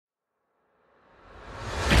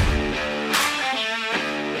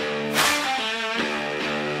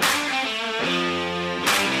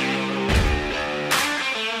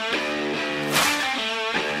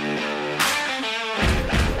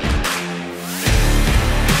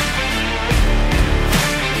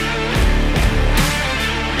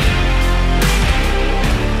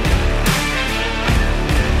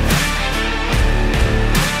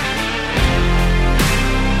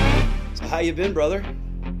been, brother?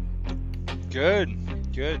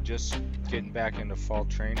 Good, good. Just getting back into fall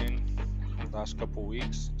training last couple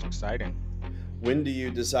weeks. It's exciting. When do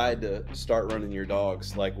you decide to start running your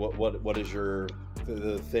dogs? Like, what is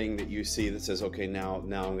the thing that you see that says, okay, now I'm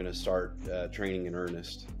going to start training in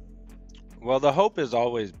earnest? Well, the hope is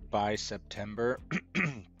always by September,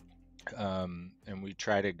 and we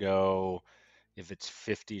try to go if it's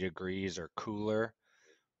 50 degrees or cooler,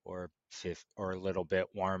 or a little bit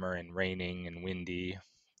warmer and raining and windy,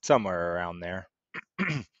 somewhere around there.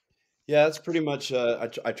 Yeah, that's pretty much. I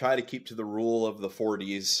try to keep to the rule of the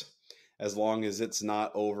 40s, as long as it's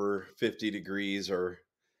not over 50 degrees. Or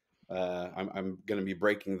I'm going to be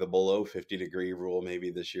breaking the below 50-degree rule maybe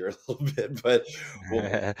this year a little bit, but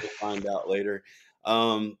we'll find out later.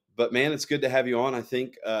 But man, it's good to have you on. I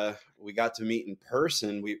think we got to meet in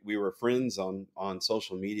person. We were friends on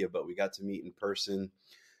social media, but we got to meet in person.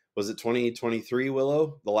 Was it 2023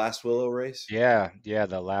 Willow, the last Willow race? Yeah,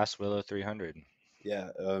 the last Willow 300. Yeah,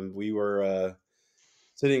 we were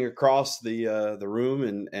sitting across the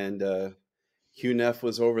room, and Hugh Neff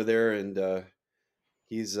was over there, and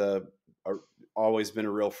he's always been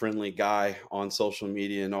a real friendly guy on social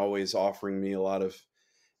media and always offering me a lot of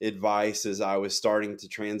advice as I was starting to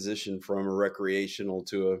transition from a recreational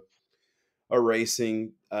to a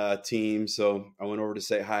racing team. So I went over to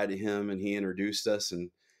say hi to him, and he introduced us,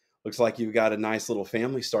 and looks like you've got a nice little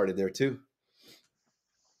family started there too.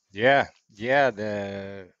 Yeah,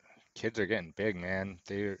 the kids are getting big, man.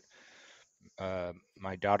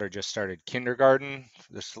 My daughter just started kindergarten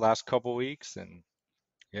this last couple weeks, and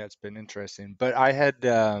yeah, it's been interesting. But I had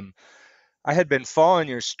been following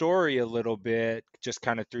your story a little bit, just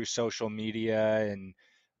kind of through social media, and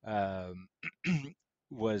um,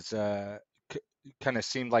 was kind of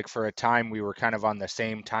seemed like for a time we were kind of on the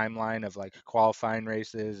same timeline of like qualifying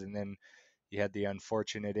races, and then you had the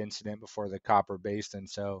unfortunate incident before the Copper Basin.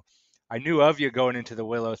 So I knew of you going into the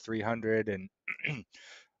Willow 300, and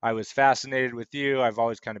I was fascinated with you. I've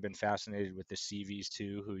always kind of been fascinated with the CVs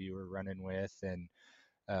too, who you were running with, and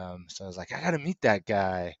so I was like, I got to meet that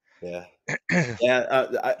guy. Yeah.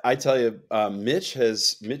 Yeah, I tell you, Mitch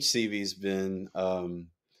Seavey's been,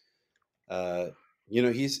 uh,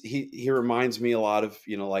 he reminds me a lot of,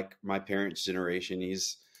 like my parents' generation.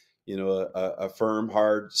 He's, a firm,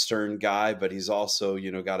 hard, stern guy, but he's also,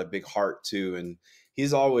 got a big heart too, and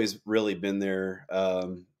he's always really been there. I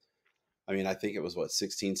mean, I think it was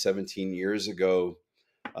 16, 17 years ago.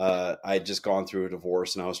 I had just gone through a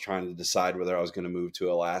divorce, and I was trying to decide whether I was going to move to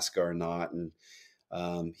Alaska or not, and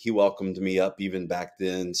he welcomed me up even back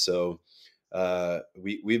then. So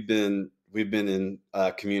we've been in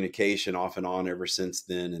communication off and on ever since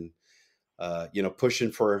then, and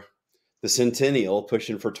pushing for the centennial,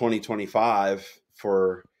 pushing for 2025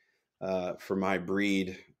 for my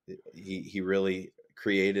breed. He really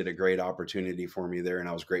created a great opportunity for me there, and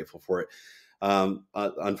I was grateful for it.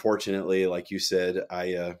 Unfortunately, like you said,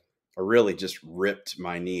 I really just ripped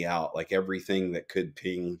my knee out, like everything that could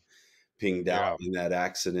pinged out Yeah. in that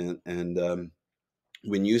accident. And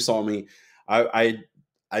when you saw me, I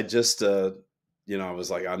just I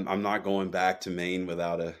was like, I'm not going back to Maine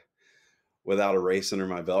without a race under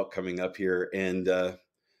my belt coming up here. And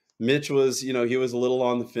Mitch was, he was a little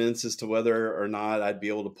on the fence as to whether or not I'd be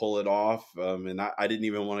able to pull it off. And I didn't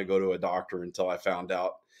even want to go to a doctor until I found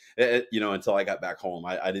out, until I got back home.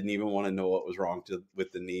 I didn't even want to know what was wrong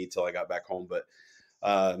with the knee till I got back home.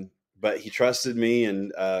 But he trusted me,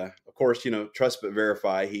 and of course, trust but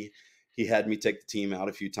verify. He had me take the team out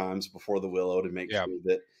a few times before the Willow to make Yeah. sure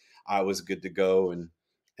that I was good to go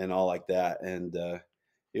and all like that. And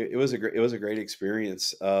it was a great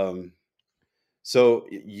experience. So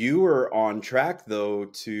you were on track though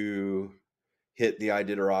to hit the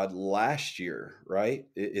Iditarod last year, right?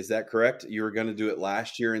 Is that correct? You were going to do it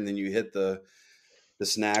last year, and then you hit the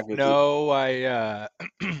snag with the. No,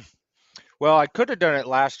 well, I could have done it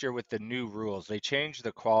last year with the new rules. They changed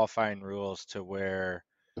the qualifying rules to where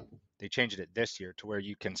they changed it this year to where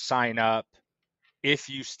you can sign up if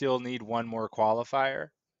you still need one more qualifier,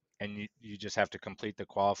 and you just have to complete the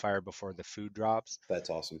qualifier before the food drops. That's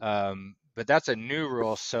awesome. But that's a new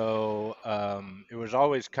rule. So it was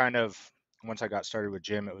always kind of, once I got started with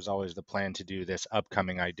Jim, it was always the plan to do this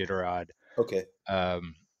upcoming Iditarod. Okay.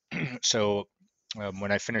 Um, so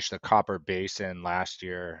when I finished the Copper Basin last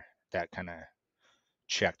year, that kind of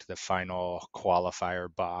checked the final qualifier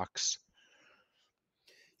box.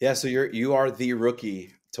 Yeah, so you are the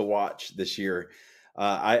rookie to watch this year.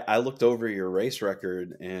 I looked over your race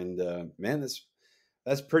record, and man,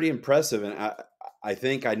 that's pretty impressive. And I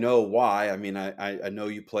think I know why. I mean, I know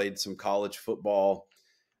you played some college football.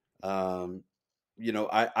 Um,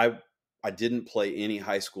 I I didn't play any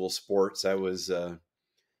high school sports. I was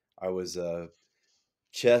a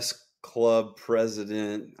chess club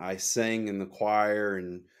president. I sang in the choir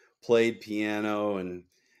and played piano, and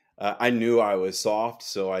I knew I was soft,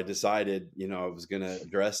 so I decided, I was going to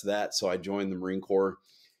address that. So I joined the Marine Corps,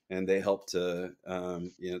 and they helped to,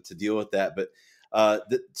 to deal with that. But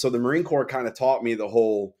so the Marine Corps kind of taught me the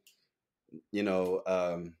whole, you know,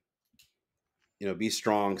 um, be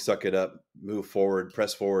strong, suck it up, move forward,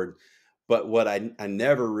 press forward. But what I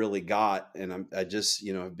never really got, and I just,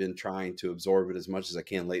 have been trying to absorb it as much as I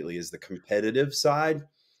can lately, is the competitive side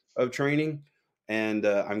of training. And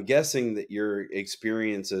I'm guessing that your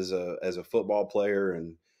experience as a football player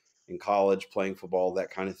and in college playing football,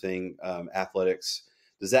 that kind of thing, athletics,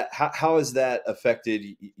 how has that affected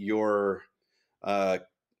uh,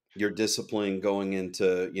 your discipline going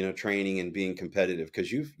into training and being competitive?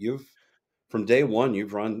 Because you've from day one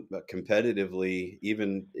you've run competitively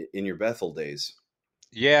even in your Bethel days.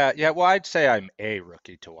 Yeah, yeah. Well, I'd say I'm a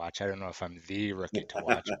rookie to watch. I don't know if I'm the rookie to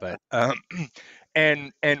watch, but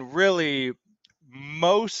and really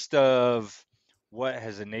most of what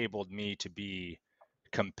has enabled me to be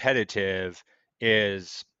competitive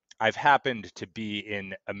is I've happened to be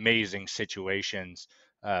in amazing situations.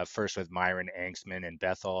 First with Myron Angstman in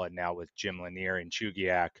Bethel, and now with Jim Lanier in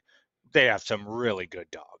Chugiak. They have some really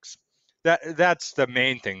good dogs. That's the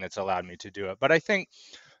main thing that's allowed me to do it. But I think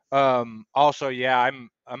also, yeah,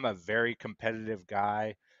 I'm a very competitive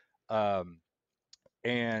guy. Um,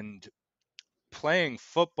 and playing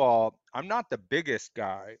football, I'm not the biggest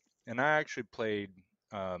guy, and I actually played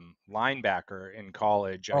linebacker in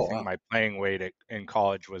college. I Oh think wow. my playing weight in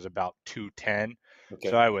college was about 210,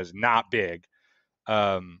 so Okay. I was not big.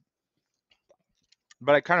 Um,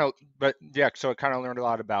 but yeah, so I kind of learned a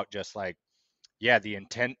lot about just like, yeah, the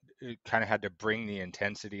intent, kind of had to bring the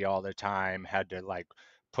intensity all the time, had to like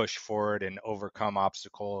push forward and overcome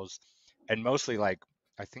obstacles. And mostly like,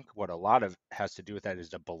 I think what a lot of has to do with that is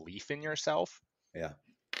the belief in yourself. Yeah.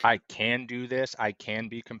 I can do this. I can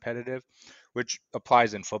be competitive, which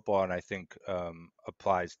applies in football, and I think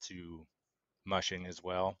applies to mushing as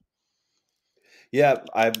well. Yeah,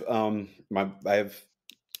 I have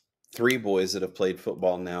three boys that have played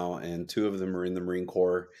football now, and two of them are in the Marine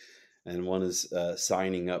Corps, and one is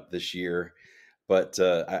signing up this year. But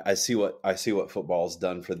I see what football's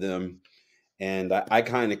done for them, and I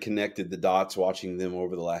kind of connected the dots watching them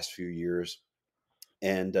over the last few years,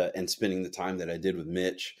 and spending the time that I did with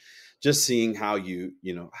Mitch, just seeing how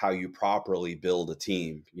you properly build a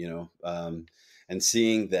team, and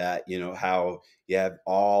seeing that how you have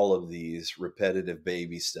all of these repetitive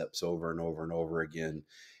baby steps over and over and over again,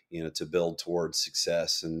 to build towards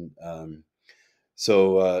success. And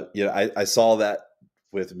so I saw that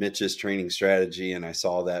with Mitch's training strategy, and I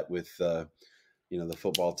saw that with the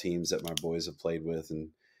football teams that my boys have played with,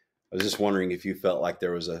 and I was just wondering if you felt like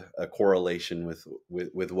there was a correlation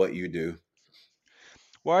with what you do.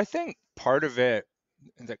 Well, I think part of it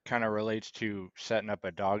that kind of relates to setting up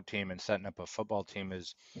a dog team and setting up a football team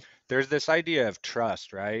is there's this idea of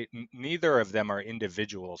trust, right? Neither of them are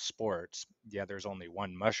individual sports. Yeah, there's only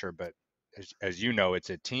one musher, but as you know, it's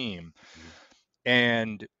a team. Mhm.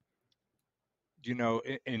 And,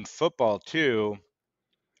 in football too,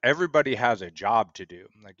 everybody has a job to do.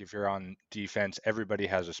 Like if you're on defense, everybody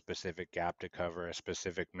has a specific gap to cover, a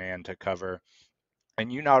specific man to cover.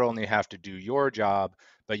 And you not only have to do your job,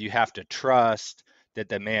 but you have to trust that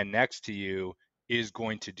the man next to you is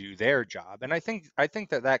going to do their job. And I think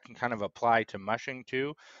that can kind of apply to mushing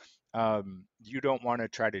too. You don't want to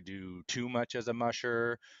try to do too much as a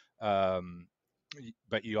musher, um,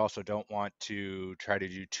 but you also don't want to try to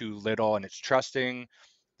do too little. And it's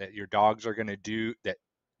that your dogs are going to do that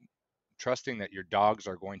trusting that your dogs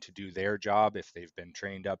are going to do their job if they've been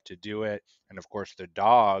trained up to do it. And of course, the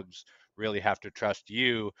dogs really have to trust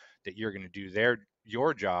you that you're going to do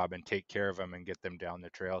your job and take care of them and get them down the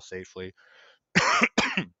trail safely.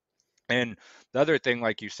 And the other thing,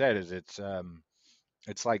 like you said, is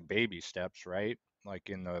it's like baby steps, right? Like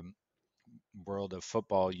in the world of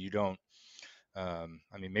football, you don't. I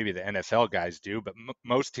mean, maybe the NFL guys do, but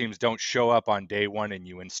most teams don't show up on day one and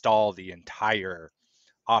you install the entire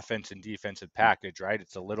offense and defensive package, right?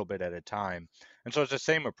 It's a little bit at a time. And so it's the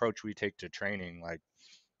same approach we take to training, like,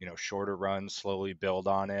 shorter runs, slowly build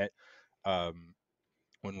on it. Um,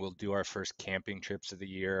 when we'll do our first camping trips of the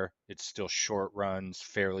year, it's still short runs,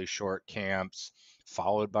 fairly short camps,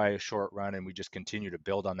 followed by a short run. And we just continue to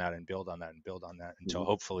build on that and build on that and build on that until Mhm.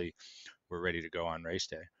 hopefully we're ready to go on race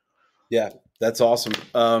day. Yeah, that's awesome.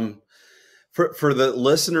 For the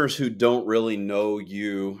listeners who don't really know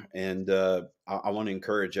you, and I want to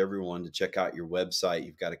encourage everyone to check out your website.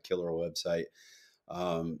 You've got a killer website.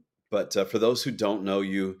 Um, but for those who don't know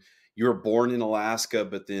you, you were born in Alaska,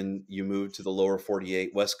 but then you moved to the lower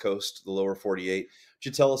 48, West Coast, the lower 48. Would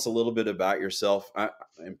you tell us a little bit about yourself?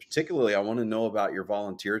 And particularly, I want to know about your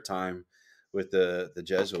volunteer time with the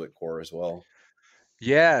Jesuit Corps as well.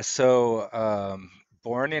 Yeah, so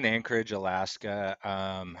born in Anchorage, Alaska.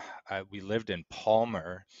 We lived in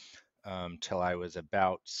Palmer till I was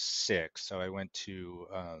about 6. So I went to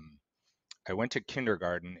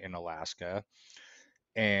kindergarten in Alaska,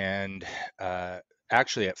 and uh,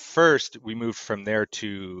 actually at first we moved from there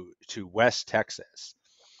to West Texas.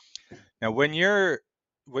 Now, when you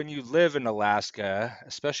live in Alaska,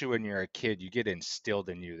 especially when you're a kid, you get instilled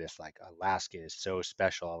in you this like Alaska is so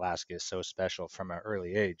special, Alaska is so special from an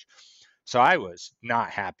early age. So I was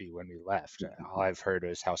not happy when we left. All I've heard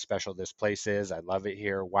is how special this place is. I love it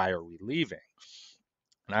here. Why are we leaving?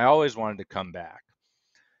 And I always wanted to come back.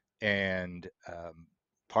 And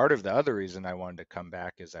part of the other reason I wanted to come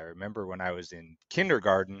back is I remember when I was in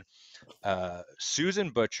kindergarten,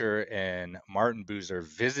 Susan Butcher and Martin Boozer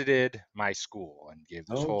visited my school and gave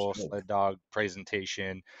this Oh, whole sure. sled dog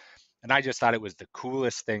presentation. And I just thought it was the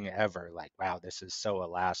coolest thing ever. Like, wow, this is so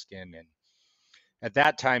Alaskan. And at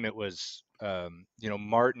that time, it was,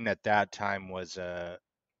 Martin at that time was a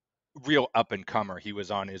real up and comer. He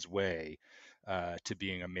was on his way to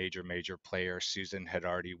being a major player. Susan had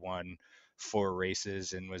already won 4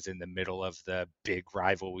 races and was in the middle of the big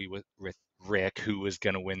rivalry with Rick, who was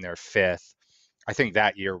going to win their fifth. I think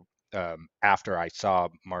that year, after I saw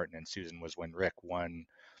Martin and Susan, was when Rick won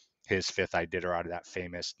his fifth Iditarod, that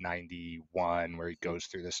famous 91 where he goes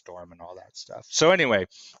through the storm and all that stuff. So anyway,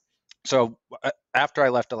 after I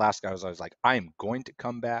left Alaska, I was always like, I am going to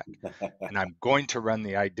come back and I'm going to run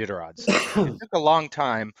the Iditarod season. It took a long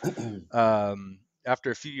time.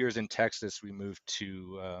 After a few years in Texas, we moved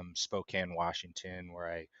to Spokane, Washington,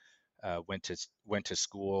 where I went to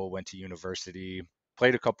school, went to university,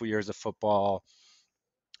 played a couple years of football,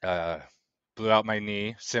 uh, blew out my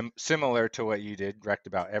knee, similar to what you did, wrecked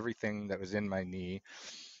about everything that was in my knee,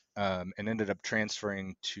 and ended up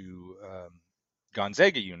transferring to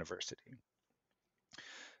Gonzaga University.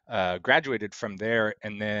 Graduated from there,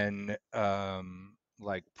 and then,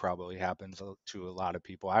 like probably happens to a lot of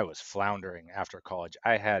people, I was floundering after college.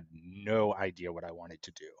 I had no idea what I wanted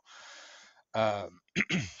to do. Um,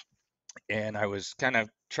 and I was kind of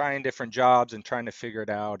trying different jobs and trying to figure it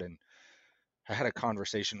out. And I had a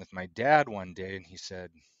conversation with my dad one day, and he said,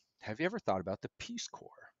 "Have you ever thought about the Peace Corps?"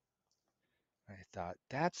 I thought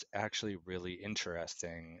that's actually really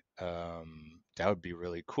interesting. That would be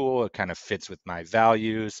really cool. It kind of fits with my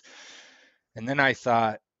values. And then I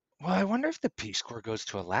thought, well, I wonder if the Peace Corps goes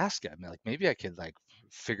to Alaska. I mean, like maybe I could like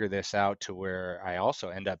figure this out to where I also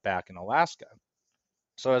end up back in Alaska.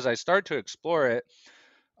 So as I start to explore it,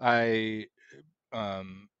 I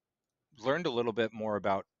um, learned a little bit more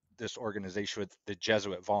about this organization with the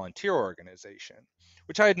Jesuit Volunteer Organization,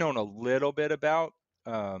 which I had known a little bit about.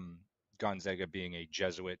 Gonzaga being a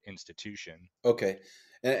Jesuit institution. Okay.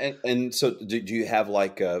 And so do you have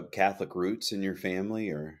like Catholic roots in your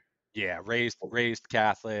family or? Yeah, raised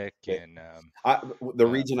Catholic, Okay. and The uh,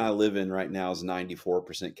 region I live in right now is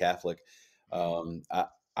 94% Catholic. mm, Um,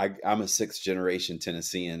 I, I'm a sixth generation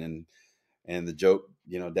Tennessean, and the joke,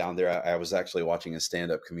 down there, I was actually watching a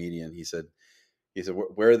stand up comedian. He said,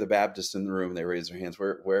 where are the Baptists in the room? They raise their hands.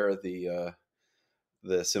 Where are the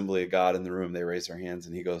Assembly of God in the room? They raise their hands,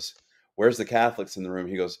 and he goes, "Where's the Catholics in the room?"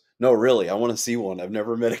 He goes, "No, really, I want to see one. I've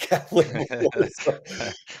never met a Catholic before."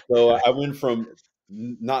 So I went from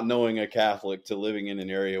not knowing a Catholic to living in an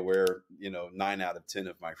area where 9 out of 10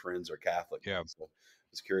 of my friends are Catholic now. yeah. So I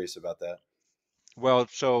was curious about that. Well,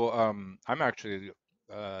 so I'm actually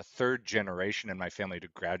third generation in my family to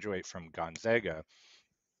graduate from Gonzaga,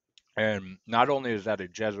 and not only is that a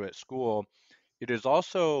Jesuit school, it is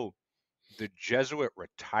also the Jesuit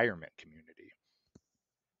retirement community.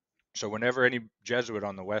 So whenever any Jesuit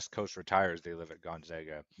on the West Coast retires, they live at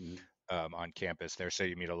Gonzaga Mhm. on campus there. So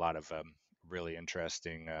you meet a lot of really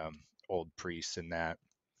interesting old priests in that.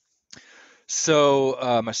 So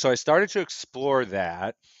I started to explore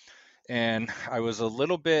that, and I was a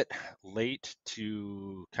little bit late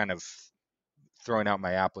to kind of throwing out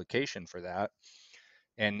my application for that.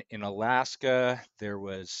 And in Alaska, there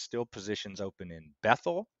was still positions open in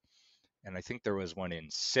Bethel, and I think there was one in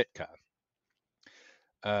Sitka.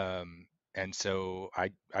 And so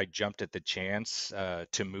I jumped at the chance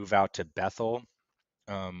to move out to Bethel,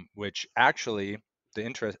 which actually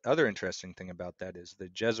other interesting thing about that is the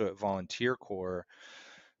Jesuit Volunteer Corps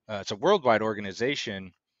it's a worldwide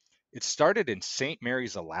organization. It started in St.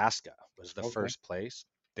 Mary's, Alaska, was the Okay. first place.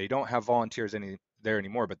 They don't have volunteers there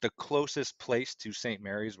anymore, but the closest place to St.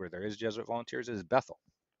 Mary's where there is Jesuit volunteers is Bethel.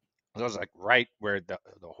 That was like right where the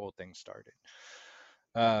whole thing started.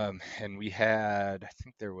 And we had, I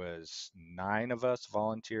think there was 9 of us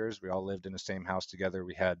volunteers. We all lived in the same house together.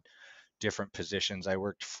 We had different positions. I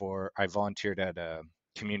volunteered at a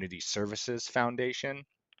community services foundation,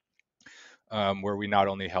 where we not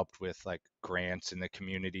only helped with like grants in the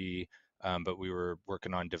community, but we were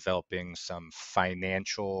working on developing some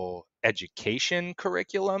financial education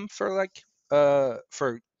curriculum for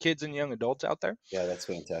kids and young adults out there. Yeah, that's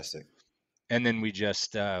fantastic. And then we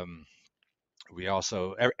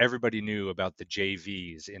also, everybody knew about the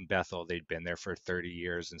JVs in Bethel. They'd been there for 30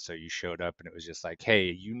 years. And so you showed up and it was just like,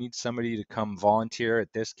 hey, you need somebody to come volunteer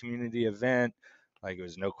at this community event. Like it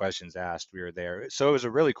was no questions asked. We were there. So it was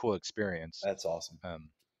a really cool experience. That's awesome.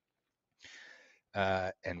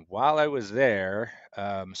 And while I was there,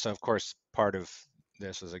 so of course, part of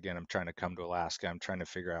this was, again, I'm trying to come to Alaska. I'm trying to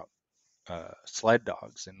figure out sled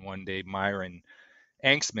dogs. And one day, Myron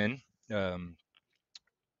Anksman, who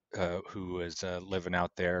was living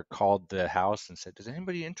out there, called the house and said, "Is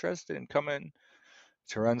anybody interested in coming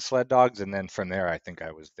to run sled dogs?" And then from there, I think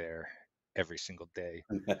I was there every single day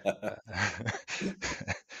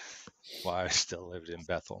while I still lived in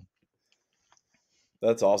Bethel.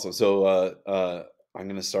 That's awesome. So I'm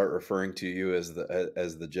going to start referring to you as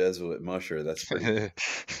the Jesuit musher. That's pretty.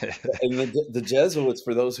 And the Jesuits,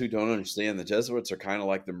 for those who don't understand, the Jesuits are kind of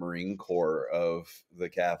like the Marine Corps of the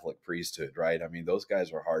Catholic priesthood, right? I mean, those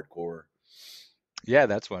guys are hardcore. Yeah,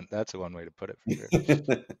 that's a one way to put it for sure.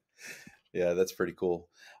 Yeah, that's pretty cool.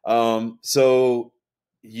 So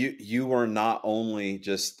you were not only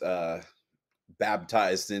just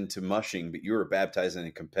baptized into mushing, but you were baptized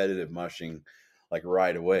into competitive mushing like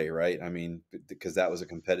right away, right? I mean, because that was a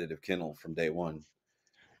competitive kennel from day one.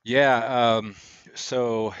 Yeah.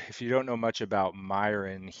 So if you don't know much about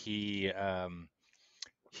Myron, he's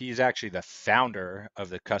actually the founder of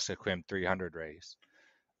the Kuskokwim 300 race,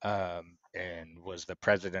 and was the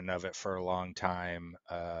president of it for a long time.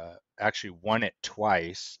 Actually won it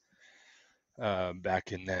twice,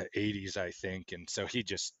 back in the 80s, I think. And so he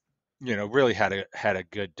just, really had a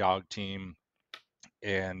good dog team.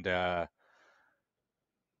 And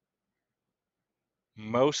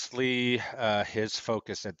mostly his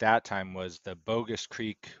focus at that time was the Bogus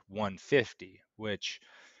Creek 150, which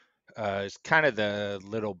is kind of the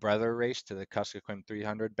little brother race to the Kuskokwim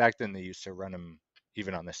 300. Back then, they used to run them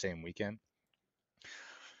even on the same weekend.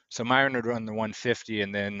 So Myron would run the 150,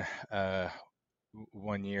 and then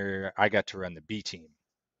one year I got to run the B team.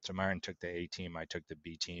 So Myron took the A team, I took the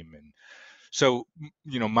B team, and so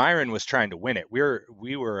Myron was trying to win it. We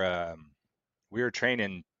were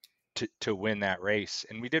training to win that race,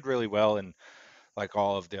 and we did really well in like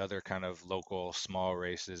all of the other kind of local small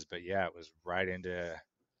races. But yeah, it was right into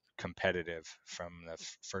competitive from the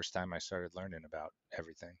first time I started learning about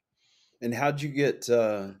everything. And how'd you get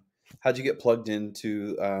plugged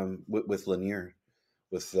into with Lanier,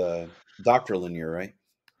 with Dr. Lanier, right?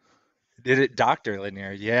 Did it Dr.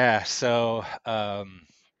 Lanier? Yeah. So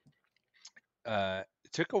it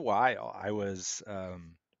took a while. I was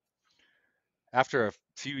after a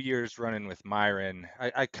few years running with Myron,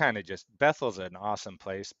 I kind of just, Bethel's an awesome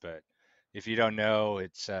place, but if you don't know,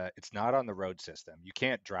 it's not on the road system. You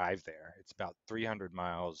can't drive there. It's about 300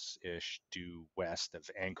 miles ish due west of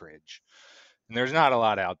Anchorage, and there's not a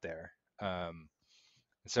lot out there.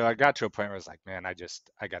 So I got to a point where I was like, man, I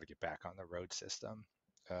got to get back on the road system.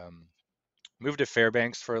 Um, Moved to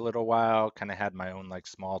Fairbanks for a little while, kind of had my own like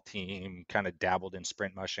small team, kind of dabbled in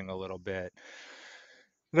sprint mushing a little bit.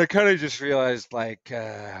 And I kind of just realized like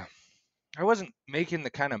I wasn't making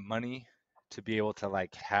the kind of money to be able to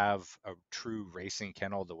like have a true racing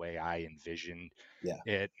kennel the way I envisioned Yeah.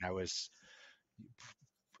 it. And I was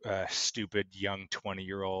a stupid young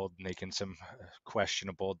 20-year-old making some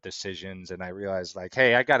questionable decisions. And I realized like,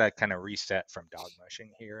 hey, I got to kind of reset from dog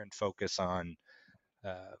mushing here and focus on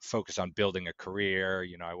building a career.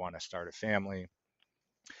 I want to start a family.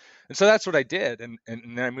 And so that's what I did. And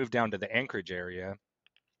then I moved down to the Anchorage area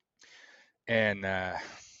and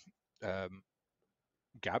um,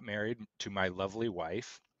 got married to my lovely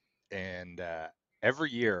wife. And every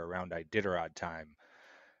year around Iditarod time,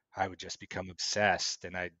 I would just become obsessed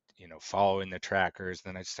and I'd, follow in the trackers.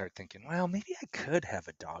 Then I'd start thinking, well, maybe I could have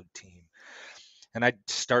a dog team. And I'd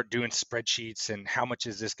start doing spreadsheets and how much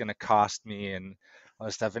is this going to cost me and all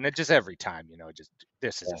this stuff. And it just every time,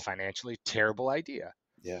 this is a Yeah. financially terrible idea.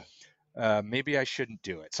 Yeah. Maybe I shouldn't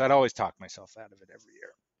do it. So I'd always talk myself out of it every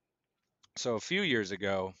year. So a few years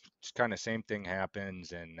ago, just kind of same thing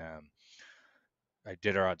happens, and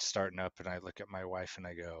Iditarod starting up, and I look at my wife and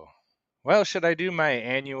I go, "Well, should I do my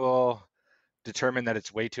annual determine that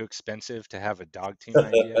it's way too expensive to have a dog team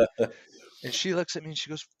idea?" And she looks at me and she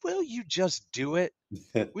goes, "Will you just do it?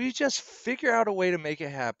 Will you just figure out a way to make it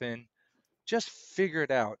happen? Just figure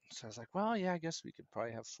it out." So I was like, "Well, yeah, I guess we could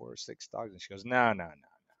probably have 4 or 6 dogs." And she goes, "No, no, no.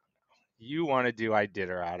 You want to do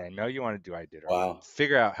Iditarod. I know you want to do Iditarod. Wow.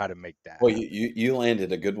 Figure out how to make that Well, happen." you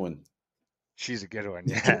landed a good one. She's a good one,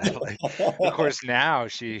 yeah. Like, of course, now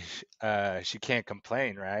she can't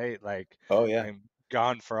complain, right? Like, Oh, yeah. I'm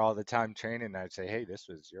gone for all the time training. I'd say, "Hey, this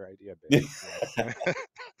was your idea, babe."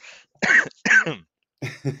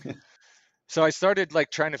 So I started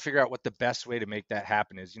like trying to figure out what the best way to make that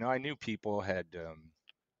happen is. I knew people had, um,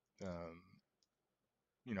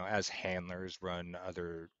 as handlers, run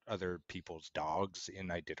other people's dogs in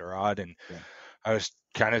Iditarod, and Yeah. I was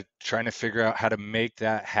kind of trying to figure out how to make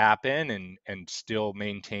that happen and still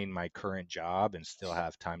maintain my current job and still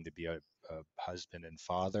have time to be a husband and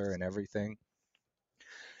father and everything.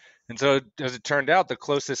 And so, as it turned out, the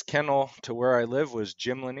closest kennel to where I live was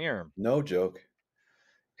Jim Lanier. No joke.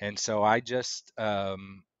 And so I just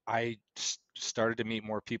started to meet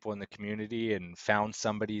more people in the community and found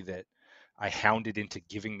somebody that I hounded into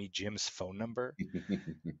giving me Jim's phone number.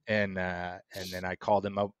 And then I called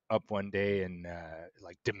him up one day and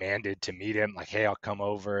like demanded to meet him, like, "Hey, I'll come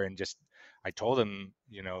over." And just I told him,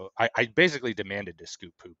 I basically demanded to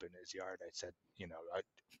scoop poop in his yard. I said,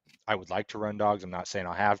 I would like to run dogs. I'm not saying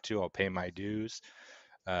I'll have to. I'll pay my dues.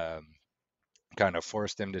 Um, Kind of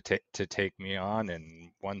forced him to take me on, and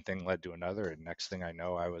one thing led to another, and next thing I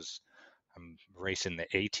know, I'm racing the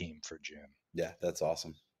A team for Jim. Yeah, that's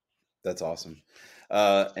awesome. That's awesome.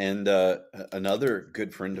 And another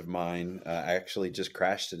good friend of mine, I actually just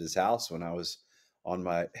crashed at his house when I was on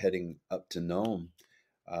my heading up to Nome.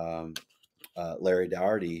 Um, Larry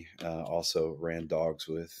Dougherty also ran dogs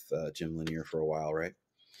with Jim Lanier for a while, right?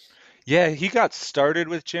 Yeah, he got started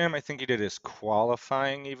with Jim. I think he did his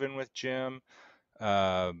qualifying even with Jim.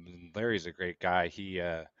 Larry's a great guy. He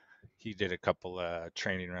did a couple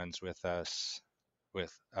training runs with us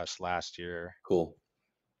last year. Cool.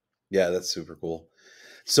 Yeah, that's super cool.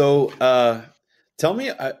 So, tell me,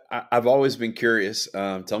 I've always been curious.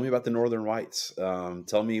 Tell me about the Northern Whites.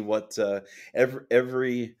 Tell me what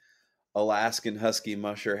every Alaskan Husky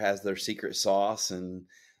musher has their secret sauce, and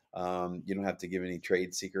you don't have to give any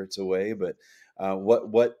trade secrets away. But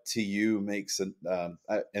what to you makes an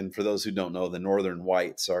and for those who don't know, the Northern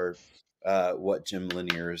Whites are what Jim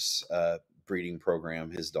Lanier's breeding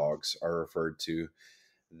program. His dogs are referred to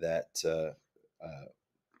that.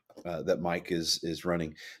 That Mike is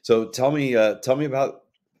running. So tell me about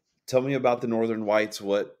the Northern Whites.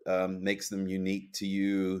 What makes them unique to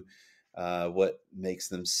you? What makes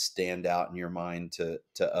them stand out in your mind to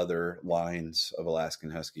other lines of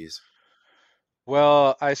Alaskan Huskies?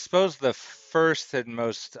 Well, I suppose the first and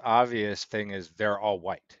most obvious thing is they're all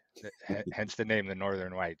white, hence the name, the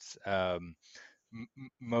Northern Whites.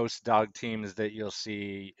 Most dog teams that you'll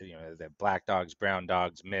see, the black dogs, brown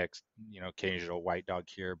dogs, mixed, occasional white dog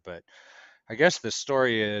here. But I guess the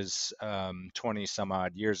story is 20 some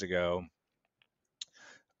odd years ago,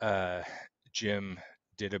 uh, Jim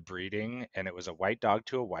did a breeding, and it was a white dog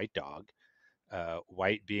to a white dog.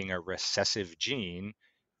 White being a recessive gene,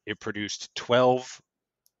 it produced 12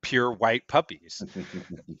 pure white puppies.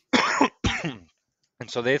 And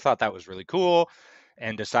so they thought that was really cool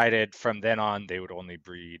and decided from then on they would only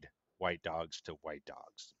breed white dogs to white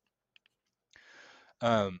dogs.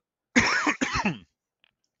 Um,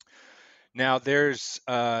 Now there's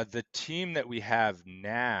the team that we have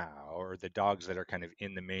now, or the dogs that are kind of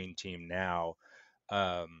in the main team now,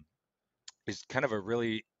 um, is kind of a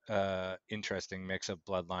really interesting mix of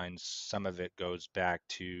bloodlines. Some of it goes back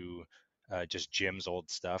to just Jim's old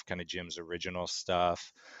stuff, kind of Jim's original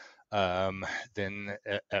stuff. Um, then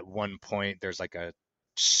at one point, there's like a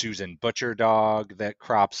Susan Butcher dog that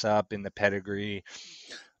crops up in the pedigree.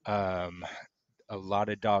 Um, a lot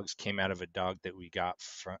of dogs came out of a dog that we got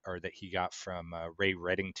from, or that he got from Ray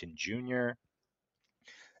Reddington Jr.,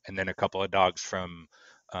 and then a couple of dogs from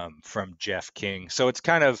Jeff King. So it's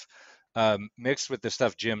kind of mixed with the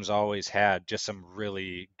stuff Jim's always had, just some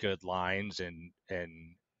really good lines, and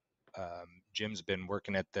Jim's been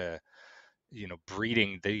working at the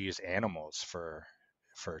breeding these animals for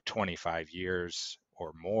 25 years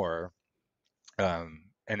or more.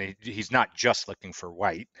 And he's not just looking for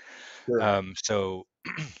white. Sure. So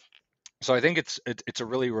I think it's a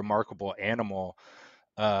really remarkable animal.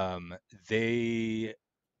 Um, they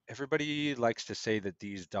everybody likes to say that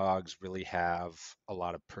these dogs really have a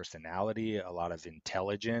lot of personality, a lot of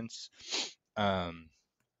intelligence. Um,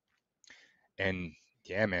 and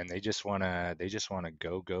yeah, man, they just wanna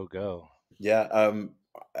go, go, go. Yeah,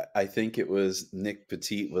 I think it was Nick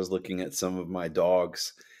Petit was looking at some of my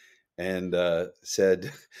dogs and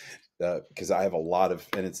said, because I have a lot of,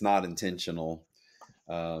 and it's not intentional.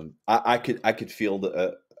 I could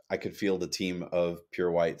feel I could feel the team of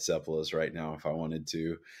pure white Seppalas right now if I wanted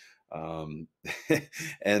to. Um,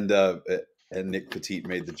 and uh, and Nick Petit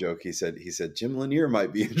made the joke. He said Jim Lanier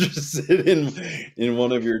might be interested in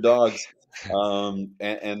one of your dogs.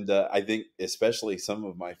 I think especially some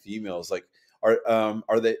of my females, like,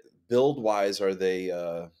 are they build wise,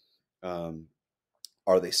 um,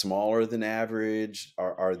 are they smaller than average?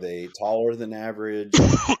 Are they taller than average?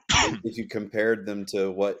 If you compared them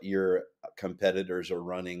to what your competitors are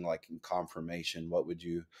running, like in conformation, what would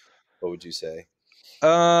you say?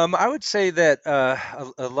 I would say that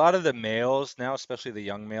a lot of the males now, especially the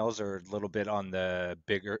young males, are a little bit on the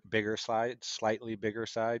bigger side, slightly bigger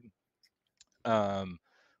side. Um,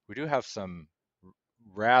 we do have some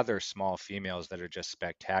rather small females that are just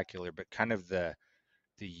spectacular, but kind of the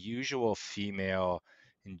usual female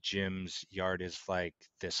in Jim's yard is like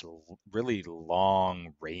this really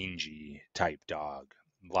long, rangy type dog,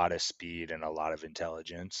 a lot of speed and a lot of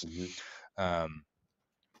intelligence. Hmm. Um,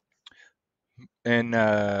 and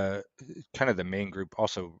kind of the main group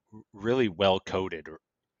also really well coded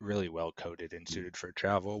and suited for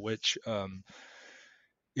travel, which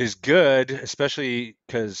is good, especially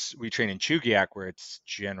because we train in Chugiak where it's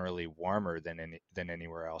generally warmer than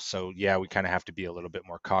anywhere else. So yeah, we kind of have to be a little bit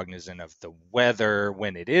more cognizant of the weather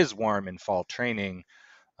when it is warm in fall training.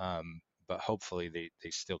 Um, but hopefully they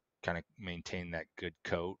still kind of maintain that good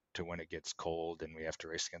coat to when it gets cold and we have to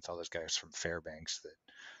race against all those guys from Fairbanks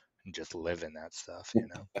that just live in that stuff, you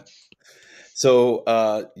know. So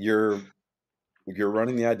you're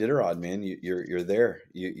running the Iditarod, man. You're there.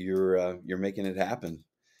 You're making it happen.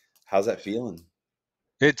 How's that feeling?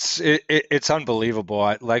 It's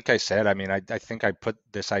unbelievable. Like I said, I mean, I think I put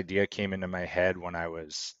this idea came into my head when I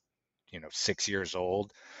was, 6 years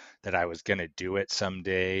old, that I was going to do it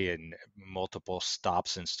someday, and multiple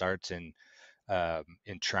stops and starts in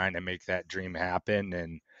trying to make that dream happen.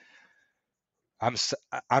 And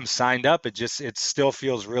I'm signed up. It still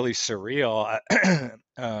feels really surreal.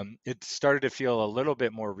 It started to feel a little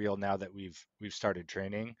bit more real now that we've started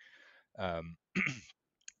training. Um,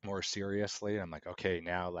 more seriously. I'm like, okay,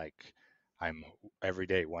 now like I'm every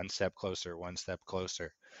day one step closer, one step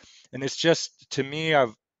closer. And it's just to me,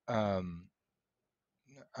 um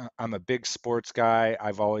I'm a big sports guy.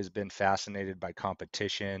 I've always been fascinated by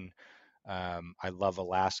competition. I love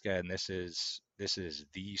Alaska, and this is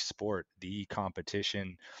the sport, the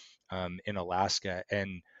competition in Alaska.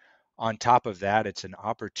 And on top of that, it's an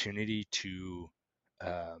opportunity to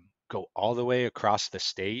go all the way across the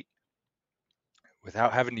state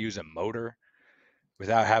without having to use a motor,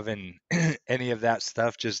 without having any of that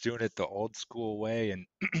stuff, just doing it the old school way. And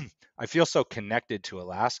I feel so connected to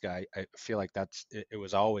Alaska. I feel like it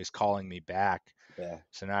was always calling me back. Yeah.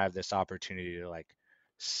 So now I have this opportunity to like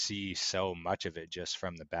see so much of it just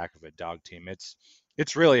from the back of a dog team.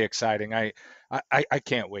 It's really exciting. I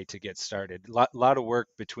can't wait to get started. Lot of work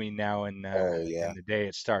between now Oh yeah. and the day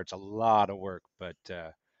it starts. A lot of work, but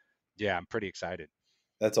yeah, I'm pretty excited.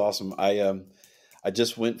 That's awesome. I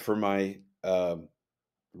just went for my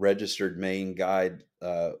registered Maine guide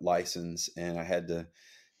license, and I had to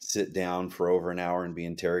sit down for over an hour and be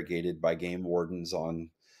interrogated by game wardens on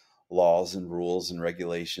laws and rules and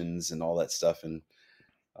regulations and all that stuff. And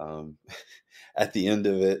um, at the end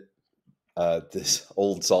of it, this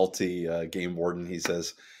old salty game warden, he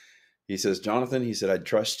says, Jonathan, he said, I'd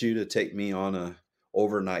trust you to take me on a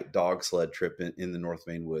overnight dog sled trip in the North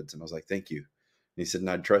Maine woods. And I was like, thank you. And he said, and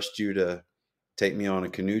I'd trust you to take me on a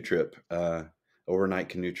canoe trip, overnight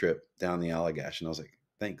canoe trip down the Allagash. And I was like,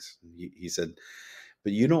 thanks. He said,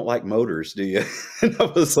 but you don't like motors, do you? And I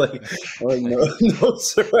was like, no, no,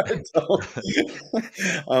 sir, I don't.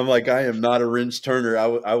 I'm like, I am not a wrench turner. I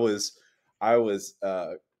was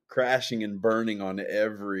crashing and burning on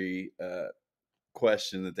every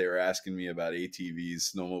question that they were asking me about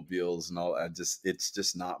ATVs, snowmobiles, and all. It's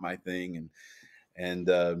just not my thing. And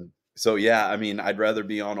so yeah, I mean, I'd rather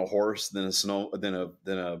be on a horse than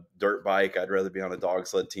a dirt bike. I'd rather be on a dog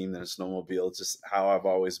sled team than a snowmobile. It's just how I've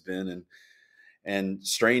always been. And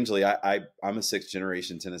strangely, I'm a sixth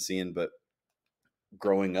generation Tennessean, but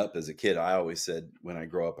growing up as a kid, I always said when I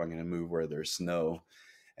grow up, I'm going to move where there's snow.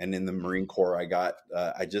 And in the Marine Corps,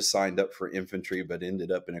 I just signed up for infantry, but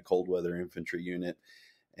ended up in a cold weather infantry unit.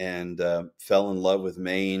 and fell in love with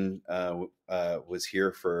Maine. Was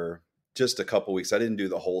here for just a couple weeks. I didn't do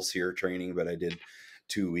the whole SEER training, but I did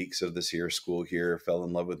 2 weeks of the SEER school here. Fell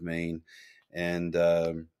in love with Maine, and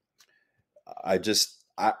I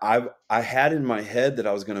had in my head that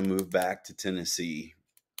I was going to move back to Tennessee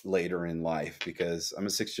later in life because I'm a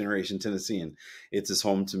sixth generation Tennessean. It's as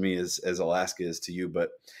home to me as Alaska is to you. But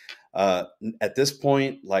at this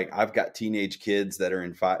point, like I've got teenage kids that are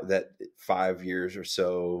in 5 years or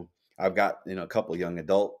so. I've got, a couple of young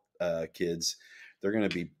adult kids. They're going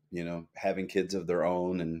to be, having kids of their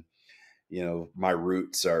own. And, my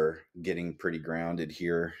roots are getting pretty grounded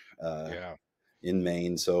here. Yeah. In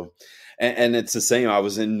Maine. So, and it's the same. I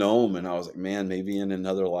was in Nome and I was like, man, maybe in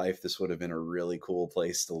another life, this would have been a really cool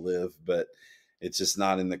place to live, but it's just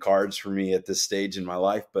not in the cards for me at this stage in my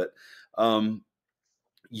life. But,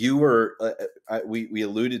 you were, we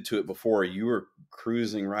alluded to it before, you were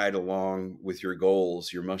cruising right along with your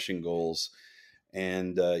goals, your mushing goals.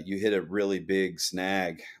 And, you hit a really big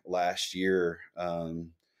snag last year, a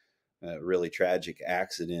really tragic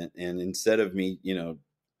accident. And instead of me,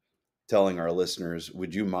 telling our listeners,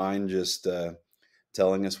 would you mind just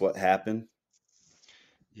telling us what happened?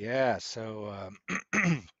 Yeah. So,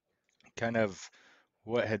 kind of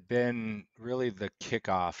what had been really the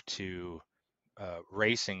kickoff to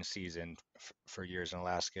racing season for years in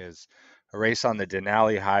Alaska is a race on the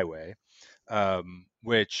Denali Highway,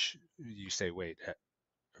 which you say, wait, a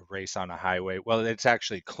race on a highway? Well, it's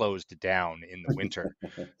actually closed down in the winter.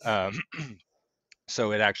 Um,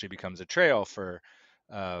 so it actually becomes a trail for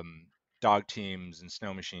um, dog teams and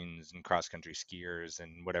snow machines and cross country skiers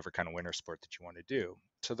and whatever kind of winter sport that you want to do.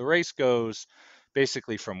 So the race goes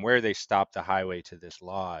basically from where they stop the highway to this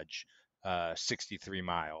lodge, 63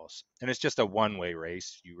 miles. And it's just a one-way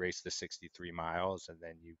race. You race the 63 miles and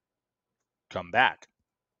then you come back.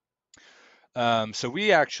 So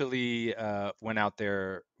we actually went out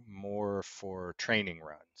there more for training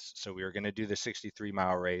runs. So we were going to do the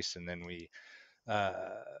 63-mile race, and then uh,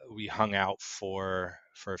 we hung out for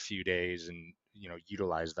a few days and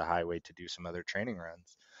utilized the highway to do some other training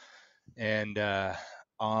runs. And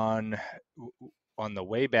on on the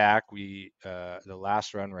way back, we the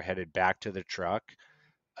last run we're headed back to the truck.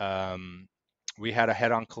 We had a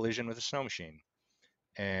head-on collision with a snow machine,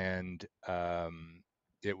 and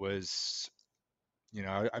it was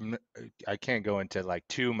I can't go into like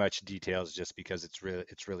too much details just because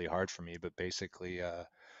it's really hard for me, but basically uh,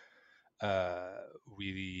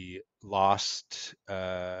 we lost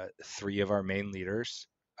three of our main leaders,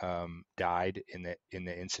 died in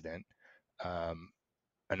the incident. Um,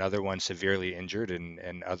 Another one severely injured,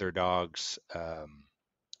 and other dogs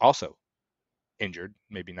also injured,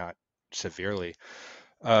 maybe not severely.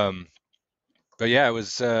 Um, but yeah, it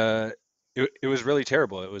was really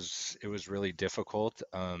terrible. It was really difficult.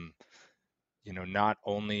 Not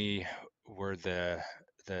only were the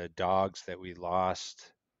dogs that we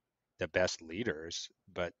lost the best leaders,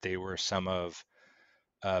 but they were some of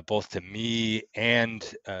both to me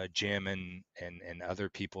and Jim and other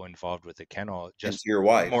people involved with the kennel, And to just your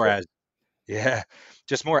wife. more as yeah,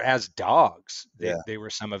 just more as dogs. They Yeah. they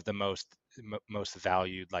were some of the most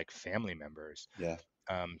valued like family members. Yeah.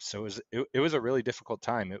 So it was a really difficult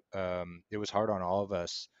time. It was hard on all of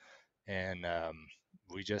us, and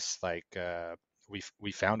we just like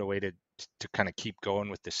we found a way to kind of keep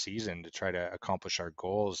going with the season to try to accomplish our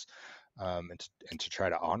goals, and to try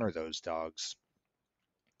to honor those dogs.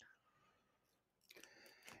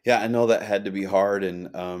 Yeah, I know that had to be hard, and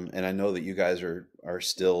I know that you guys are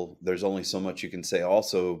still. There's only so much you can say,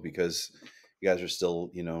 also because you guys are still,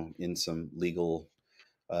 in some legal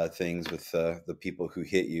things with the people who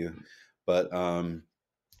hit you. But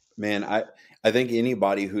man, I think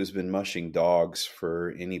anybody who's been mushing dogs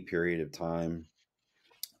for any period of time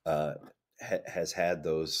uh, has had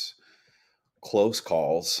those close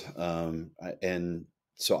calls, and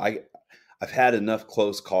so I've had enough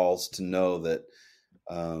close calls to know that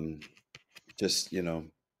just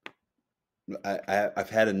I've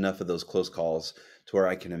had enough of those close calls to where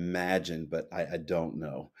I can imagine, but I don't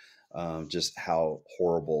know just how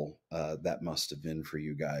horrible that must have been for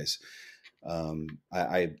you guys.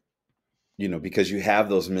 I because you have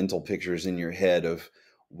those mental pictures in your head of,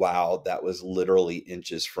 wow, that was literally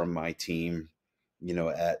inches from my team,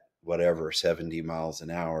 at whatever 70 miles an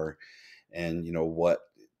hour, and what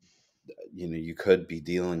you could be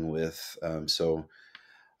dealing with. So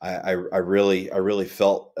I really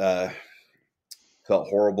felt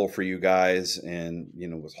horrible for you guys, and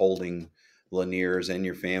was holding Lanier's and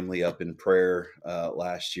your family up in prayer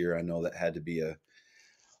last year. I know that had to be a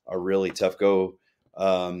really tough go.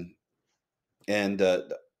 And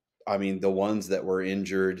I mean, the ones that were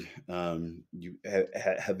injured, you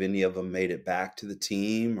have any of them made it back to the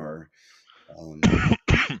team or?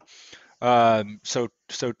 Um, So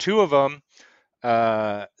two of them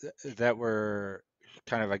that were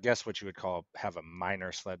kind of, I guess, what you would call have a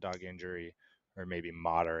minor sled dog injury, or maybe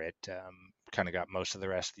moderate. Kind of got most of the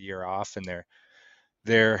rest of the year off, and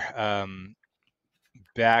they're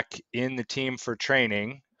back in the team for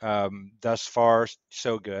training. Thus far,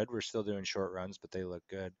 so good. We're still doing short runs, but they look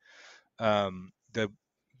good. The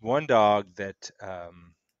one dog that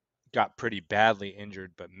got pretty badly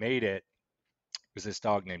injured but made it was this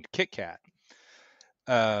dog named Kit Kat.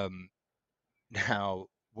 Um, Now,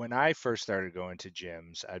 when I first started going to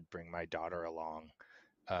gyms, I'd bring my daughter along.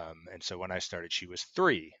 And so when I started, she was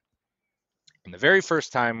 3. And the very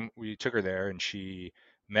first time we took her there and she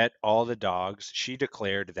met all the dogs, she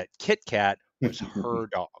declared that Kit Kat was her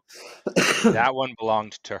dog. That one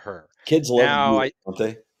belonged to her. Kids love Now, you, don't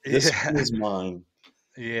they? This yeah, one is mine.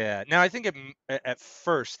 yeah. Now I think at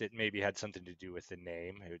first it maybe had something to do with the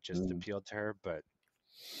name. It just Mm, appealed to her, but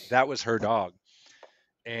that was her dog.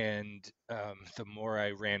 And the more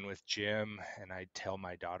I ran with Jim and I'd tell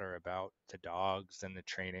my daughter about the dogs and the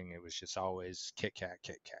training, it was just always Kit Kat,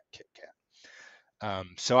 Kit Kat, Kit Kat.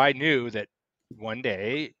 So I knew that one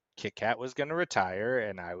day Kit Kat was going to retire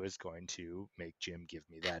and I was going to make Jim give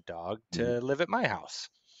me that dog mm, to live at my house.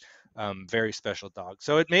 Very special dog.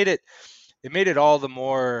 So it made it all the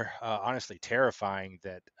more honestly terrifying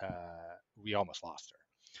that we almost lost her.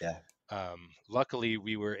 yeah. Luckily,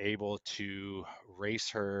 we were able to race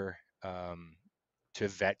her to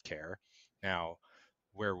vet care. Now,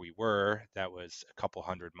 where we were, that was a couple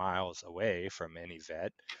 100 miles away from any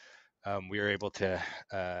vet. We were able to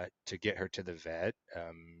get her to the vet,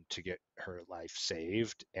 to get her life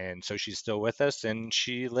saved, and so she's still with us, and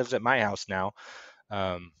she lives at my house now.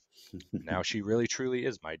 Um, Now she really truly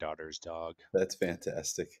is my daughter's dog. That's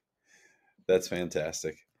fantastic. That's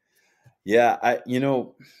fantastic. Yeah,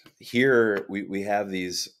 here we have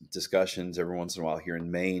these discussions every once in a while. Here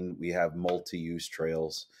in Maine, we have multi-use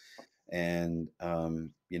trails and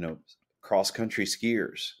cross country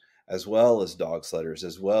skiers, as well as dog sledders,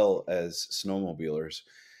 as well as snowmobilers.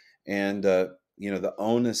 And the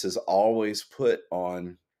onus is always put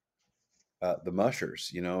on the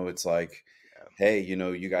mushers. It's like, hey,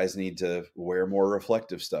 you guys need to wear more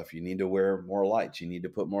reflective stuff. You need to wear more lights. You need to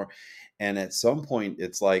put more. And at some point,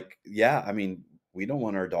 it's like, yeah, I mean, we don't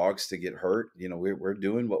want our dogs to get hurt. We're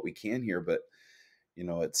doing what we can here, but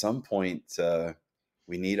at some point,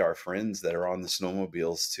 we need our friends that are on the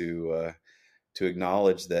snowmobiles to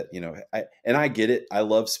acknowledge that. I get it. I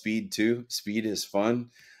love speed too. Speed is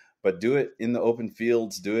fun, but do it in the open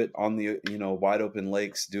fields. Do it on the wide open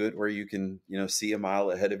lakes. Do it where you can see a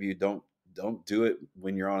mile ahead of you. Don't do it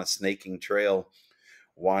when you're on a snaking trail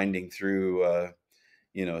winding through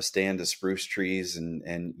a stand of spruce trees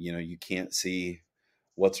and you can't see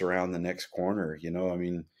what's around the next corner. I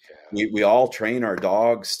mean, Yeah. we all train our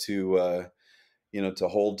dogs to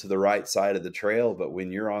hold to the right side of the trail, but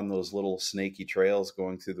when you're on those little snaky trails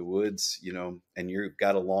going through the woods, and you've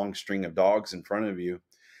got a long string of dogs in front of you,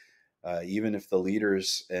 even if the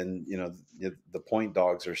leaders and the point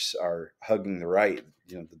dogs are hugging the right,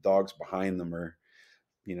 the dogs behind them are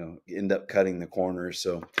end up cutting the corners.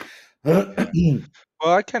 So Yeah.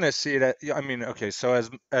 Well, I kind of see it. Yeah, I mean, okay, so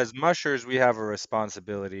as mushers, we have a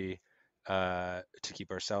responsibility to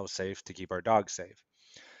keep ourselves safe, to keep our dogs safe.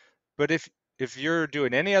 But if you're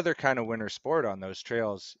doing any other kind of winter sport on those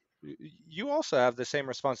trails, you also have the same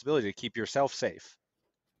responsibility to keep yourself safe.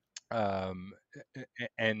 Um,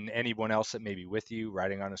 and anyone else that may be with you,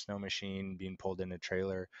 riding on a snow machine, being pulled in a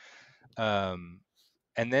trailer. Um,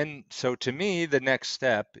 and then, so to me, the next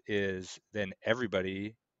step is then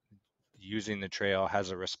everybody using the trail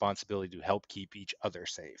has a responsibility to help keep each other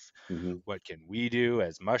safe. mhm. What can we do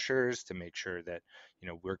as mushers to make sure that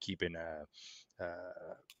we're keeping a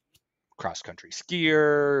cross country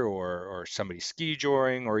skier or somebody ski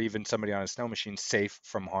joring or even somebody on a snow machine safe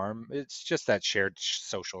from harm? It's just that shared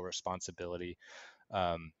social responsibility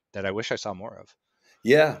that I wish I saw more of.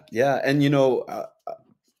 Yeah, yeah, and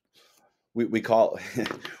we call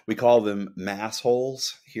we call them mass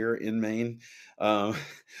holes here in Maine. Um,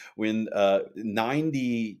 when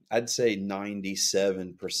 90, I'd say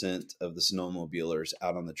 97% of the snowmobilers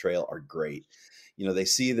out on the trail are great. They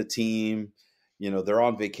see the team. They're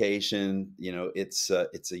on vacation. It's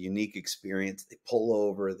a unique experience. They pull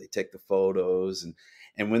over, they take the photos,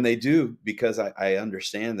 and when they do, because I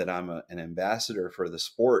understand that I'm an ambassador for the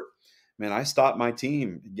sport. Man, I stop my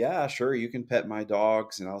team. Yeah, sure, you can pet my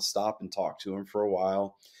dogs, and I'll stop and talk to them for a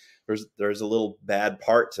while. There's a little bad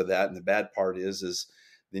part to that, and the bad part is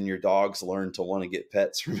then your dogs learn to want to get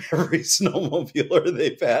pets from every snowmobiler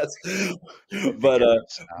they pass. They but get uh them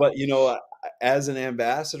but stopped. you know, as an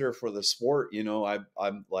ambassador for the sport, you know,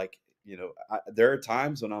 I'm like, you know, there are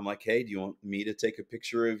times when I'm like, hey, do you want me to take a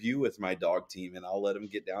picture of you with my dog team? And I'll let them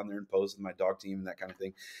get down there and pose with my dog team and that kind of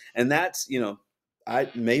thing. And that's, you know,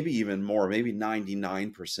 I maybe even more, maybe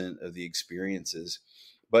 99% of the experiences.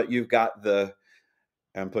 But you've got the,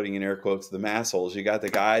 I'm putting in air quotes, the massholes. You got the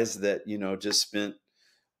guys that, you know, just spent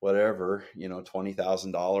whatever, you know,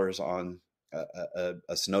 $20,000 on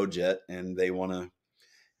a snow jet, and they want to,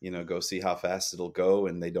 you know, go see how fast it'll go,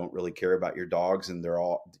 and they don't really care about your dogs, and they're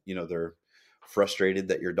all, you know, they're frustrated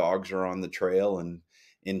that your dogs are on the trail and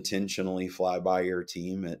intentionally fly by your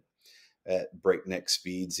team at breakneck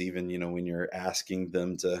speeds, even, you know, when you're asking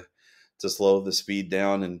them to slow the speed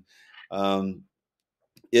down. And um,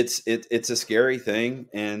 it's a scary thing.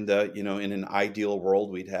 And you know, in an ideal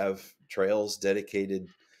world, we'd have trails dedicated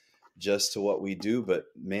just to what we do. But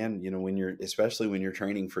man, you know, when you're, especially when you're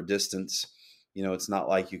training for distance, you know, it's not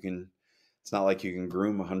like you can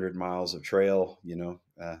groom 100 miles of trail, you know.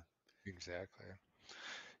 Exactly.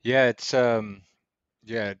 Yeah, it's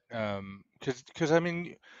yeah, because I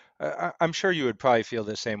mean, I'm sure you would probably feel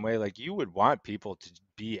the same way. Like you would want people to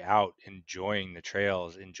be out enjoying the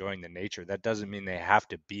trails, enjoying the nature. That doesn't mean they have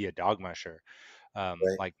to be a dog musher,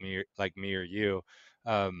 Right. like me or you.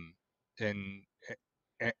 Um, and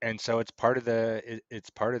and so it's part of it's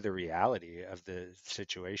part of the reality of the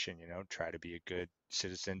situation. You know, try to be a good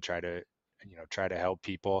citizen. Try to, you know, try to help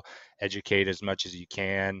people, educate as much as you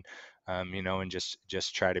can, you know, and just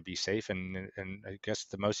try to be safe. And I guess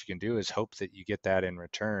the most you can do is hope that you get that in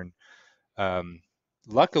return. Um,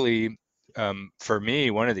 Luckily, for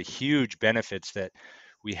me, one of the huge benefits that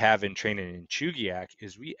we have in training in Chugiak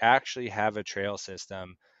is we actually have a trail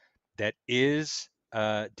system that is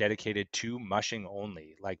dedicated to mushing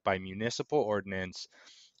only, like by municipal ordinance,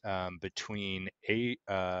 between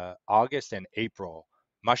August and April,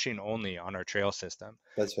 mushing only on our trail system.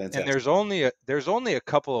 That's And fantastic. there's only a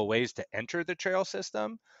couple of ways to enter the trail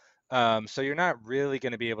system. So you're not really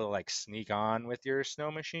going to be able to like sneak on with your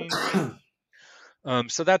snow machine.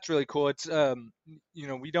 So that's really cool. It's you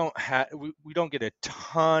know, we don't get a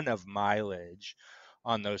ton of mileage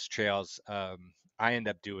on those trails. I end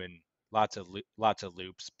up doing lots of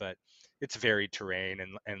loops, but it's varied terrain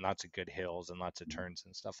and lots of good hills and lots of turns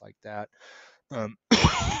and stuff like that. Um,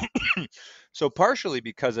 so partially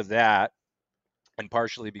because of that, and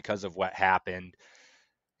partially because of what happened,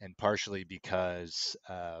 and partially because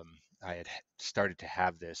I had started to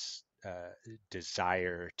have this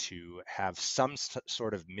desire to have some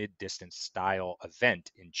sort of mid-distance style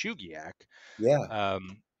event in Chugiak. Yeah,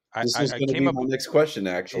 Um, this was I going to came be up, my next question,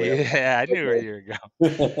 actually. yeah, I knew where you were going.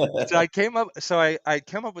 So Okay. I came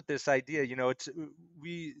up with this idea. You know,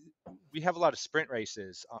 we we have a lot of sprint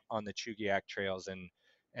races on the Chugiak trails, and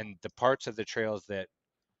the parts of the trails that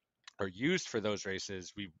are used for those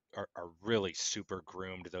races, we are really super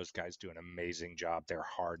groomed. Those guys do an amazing job. They're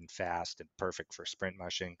hard and fast and perfect for sprint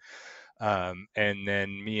mushing. And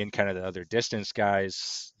then me and kind of the other distance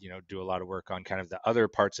guys, you know, do a lot of work on kind of the other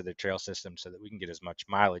parts of the trail system so that we can get as much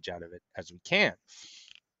mileage out of it as we can.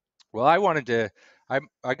 Well,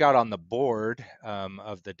 I got on the board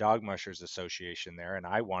of the Dog Mushers Association there, and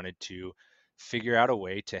I wanted to figure out a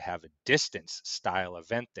way to have a distance style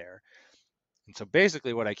event there. And so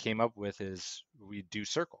basically what I came up with is we do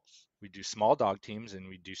circles. We do small dog teams and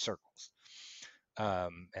we do circles.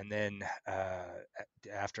 And then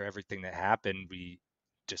after everything that happened, we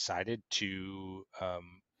decided to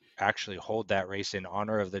actually hold that race in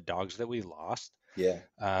honor of the dogs that we lost. Yeah,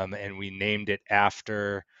 And we named it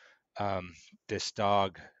after um, this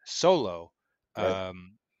dog, Solo, right.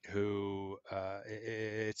 who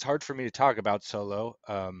it's hard for me to talk about Solo.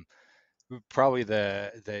 Probably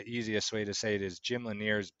the easiest way to say it is Jim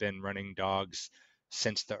Lanier's been running dogs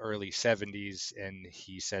since the early 70s, and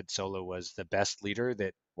he said Solo was the best leader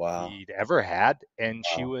that Wow. he'd ever had, and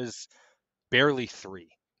she Wow. was barely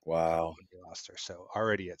three Wow. when he lost her. So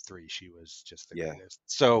already at three, she was just the Yeah. greatest.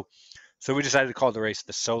 So we decided to call the race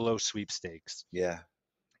the Solo Sweepstakes, Yeah.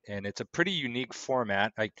 and it's a pretty unique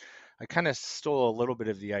format. I kind of stole a little bit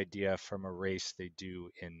of the idea from a race they do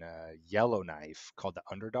in Yellowknife called the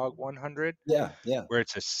Underdog 100, Yeah. Yeah. where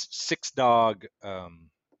it's a six dog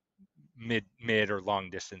mid or long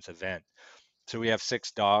distance event. So we have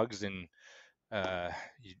six dogs, and uh,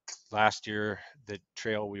 you, last year the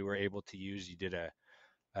trail we were able to use, you did a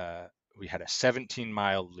we had a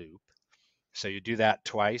 17-mile loop. So you do that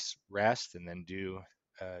twice, rest, and then do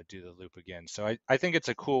the loop again. So I think it's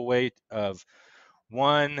a cool way of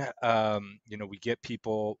one, we get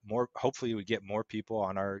people more. Hopefully, we get more people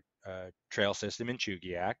on our trail system in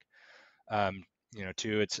Chugiak. Um,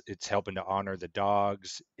 two, it's helping to honor the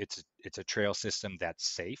dogs. It's a trail system that's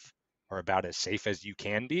safe, or about as safe as you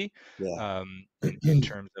can be, Yeah. in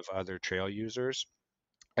terms of other trail users.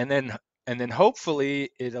 And then hopefully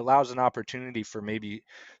it allows an opportunity for maybe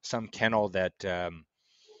some kennel that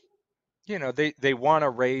they want to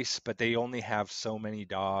race, but they only have so many Yeah.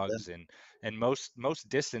 dogs, and most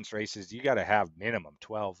distance races you got to have minimum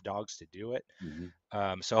 12 dogs to do it.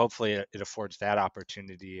 Mhm. So hopefully it affords that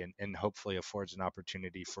opportunity, and hopefully affords an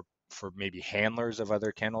opportunity for maybe handlers of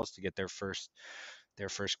other kennels to get their first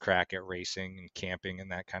crack at racing and camping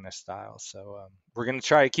and that kind of style. So we're going to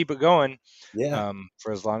try to keep it going Yeah.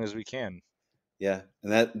 for as long as we can. Yeah.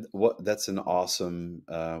 And that's an awesome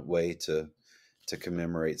way to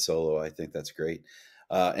commemorate solo. I think that's great.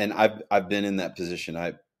 And I've been in that position.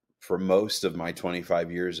 I For most of my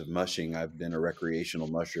 25 years of mushing, I've been a recreational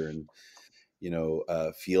musher, and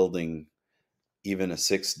fielding even a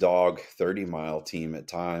 6 dog 30-mile team at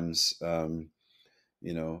times. I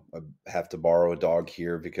have to borrow a dog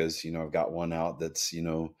here because I've got one out that's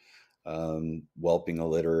whelping a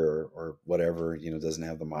litter, or whatever, doesn't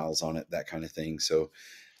have the miles on it, that kind of thing. So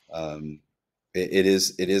um, it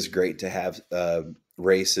is great to have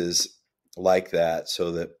races like that,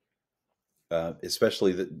 so that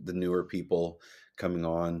especially the newer people coming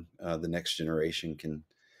on, the next generation can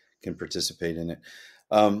participate in it.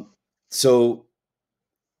 Um, so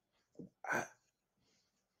I,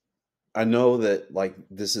 I know that, like,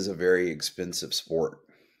 this is a very expensive sport,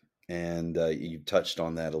 and you touched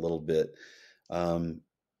on that a little bit. Um,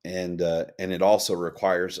 and it also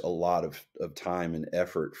requires a lot of time and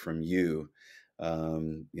effort from you.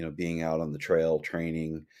 Being out on the trail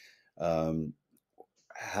training. Um,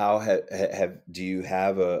 how have do you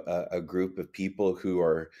have a group of people who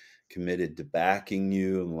are committed to backing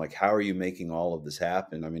you, and, like, how are you making all of this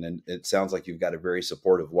happen? I mean, and it sounds like you've got a very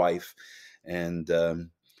supportive wife, and that's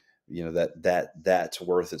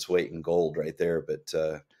worth its weight in gold right there. But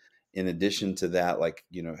in addition to that, like,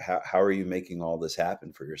 how are you making all this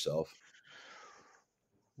happen for yourself?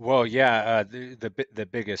 Well, yeah, the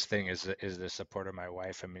biggest thing is the support of my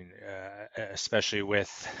wife. I mean, especially with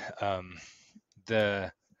um,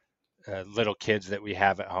 the little kids that we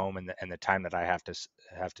have at home, and the time that I have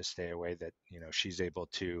to stay away, that she's able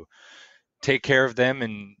to take care of them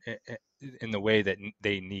in the way that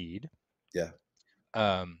they need. Yeah.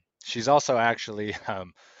 She's also actually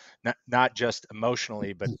not just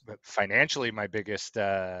emotionally, but financially my biggest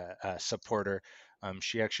supporter.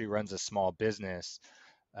 She actually runs a small business,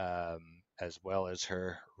 as well as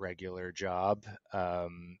her regular job,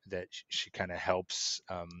 that she kind of helps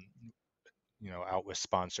out with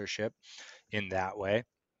sponsorship in that way.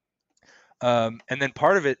 And then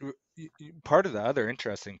part of the other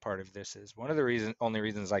interesting part of this is, one of the only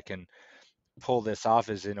reasons I can pull this off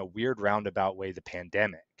is, in a weird roundabout way, the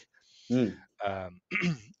pandemic. Mm. Um,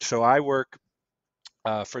 so I work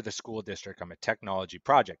for the school district. I'm a technology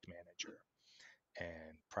project manager.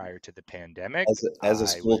 And prior to the pandemic, As a I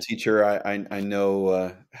school was, teacher, I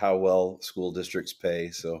know how well school districts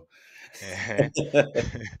pay. So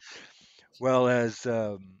well, as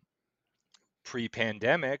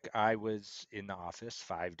pre-pandemic, I was in the office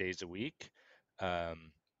 5 days a week.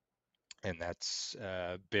 Um, and that's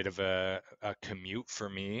a bit of a commute for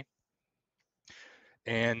me.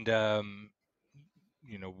 And of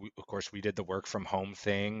course, we did the work from home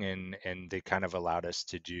thing, and they kind of allowed us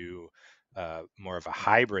to do more of a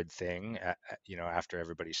hybrid thing, after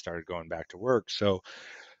everybody started going back to work. So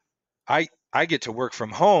I get to work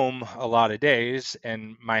from home a lot of days,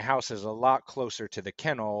 and my house is a lot closer to the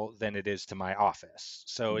kennel than it is to my office.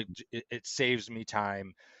 So it saves me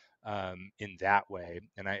time in that way,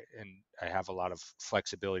 and I have a lot of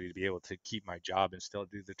flexibility to be able to keep my job and still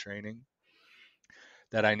do the training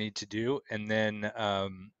that I need to do. And then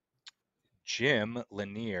Jim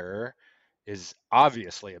Lanier is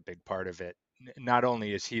obviously a big part of it. Not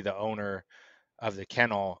only is he the owner of the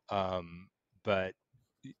kennel, but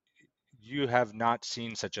you have not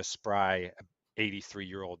seen such a spry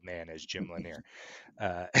 83-year-old man as Jim Lanier.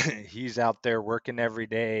 He's out there working every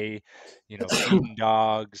day, feeding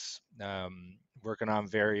dogs, working on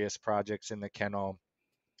various projects in the kennel.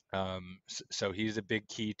 So he's a big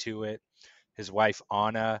key to it. His wife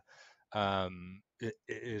Anna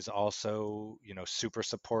is also, super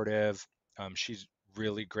supportive. She's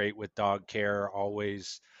really great with dog care.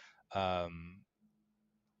 Always um,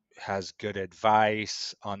 has good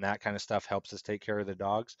advice on that kind of stuff. Helps us take care of the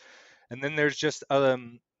dogs. And then there's just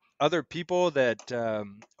other people that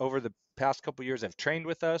over the past couple years have trained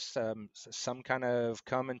with us. Some kind of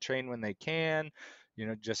come and train when they can,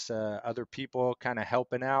 just other people kind of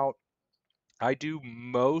helping out. I do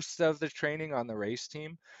most of the training on the race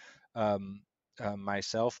team, um,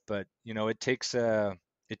 myself, but it takes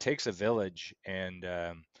a village, and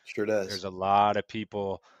Sure does. there's a lot of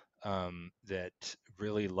people that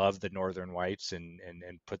really love the Northern Whites and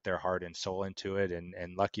put their heart and soul into it.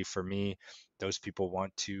 And lucky for me, those people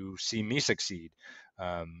want to see me succeed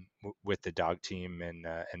with the dog team and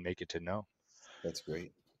make it to know. That's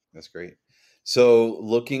great. That's great. So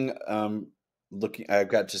looking, I've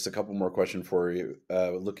got just a couple more questions for you.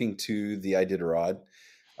 Looking to the Iditarod,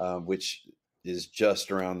 which is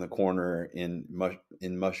just around the corner in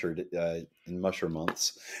musher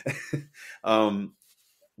months. um,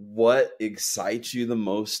 what excites you the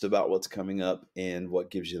most about what's coming up, and what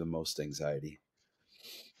gives you the most anxiety?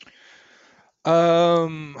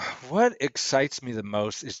 Um, what excites me the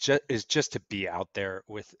most is just to be out there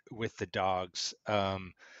with the dogs.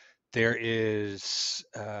 There is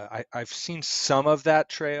I've seen some of that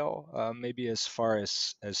trail, maybe as far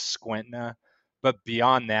as Squentna, but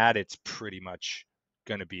beyond that, it's pretty much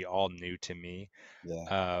going to be all new to me. Yeah,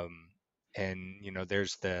 Um, and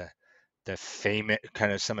there's the famous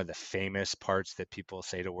kind of some of the famous parts that people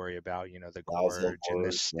say to worry about, the Bowles Hill gorge and the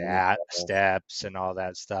Gorge, Running Trail. steps and all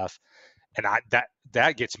that stuff. And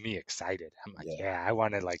that gets me excited. I'm like, Yeah. yeah, I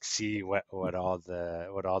want to like see what all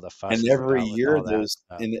the fuss And is about with all that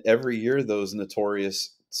stuff. every year those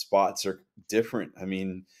notorious spots are different. I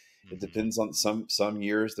mean, it Hmm. depends on some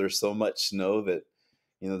years there's so much snow that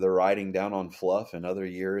they're riding down on fluff, and other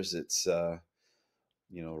years it's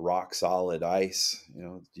rock solid ice.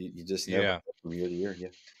 You just never Yeah. know from year to year. Yeah.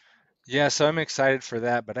 Yeah, so I'm excited for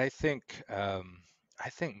that, but I think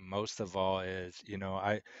most of all is,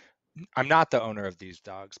 I'm not the owner of these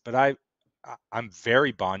dogs, but I'm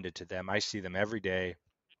very bonded to them. I see them every day.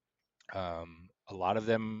 A lot of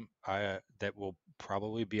them that will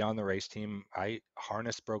probably be on the race team. I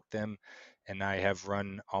harness broke them, and I have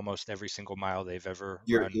run almost every single mile they've ever run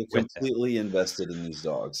You're with them. completely invested in these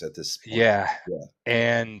dogs at this point. Yeah. Yeah.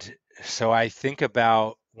 And so I think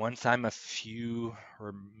about once I'm a few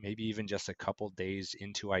or maybe even just a couple days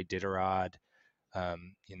into Iditarod,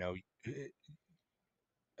 um, you know, eh,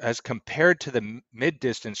 as compared to the mid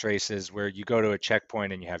distance races where you go to a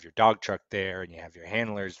checkpoint and you have your dog truck there and you have your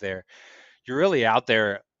handlers there, you're really out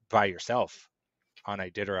there by yourself on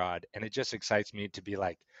Iditarod. And it just excites me to be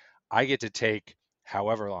like, I get to take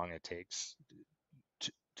however long it takes,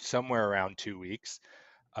 somewhere around 2 weeks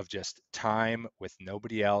of just time with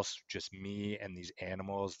nobody else, just me and these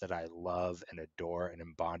animals that I love and adore and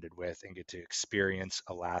am bonded with, and get to experience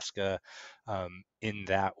Alaska in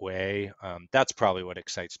that way. That's probably what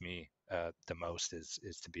excites me the most is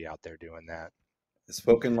to be out there doing that.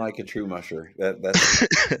 Spoken like a true musher.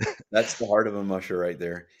 That's the heart of a musher right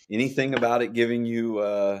there. Anything about it giving you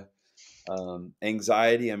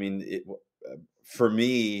anxiety? I mean, for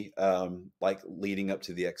me, like leading up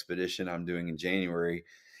to the expedition I'm doing in January,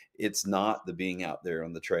 it's not the being out there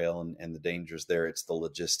on the trail and the dangers there. It's the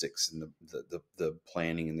logistics and the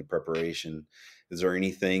planning and the preparation. Is there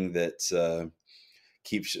anything that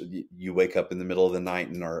keeps you wake up in the middle of the night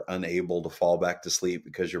and are unable to fall back to sleep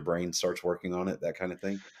because your brain starts working on it? That kind of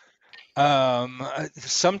thing.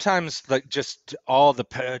 Sometimes like just all the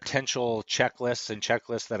potential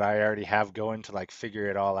checklists that I already have going to like figure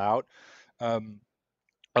it all out. Um,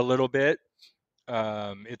 a little bit.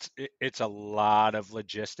 It's a lot of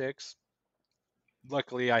logistics.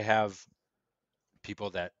 Luckily, I have people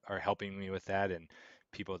that are helping me with that, and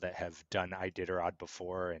people that have done Iditarod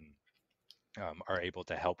before and are able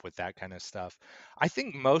to help with that kind of stuff. I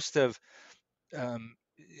think most of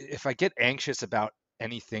if I get anxious about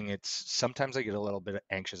anything, it's sometimes I get a little bit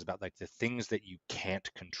anxious about like the things that you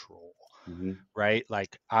can't control, Hmm. right?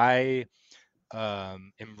 Like I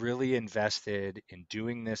am really invested in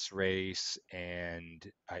doing this race, and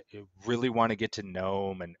I really want to get to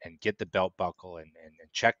Nome and get the belt buckle and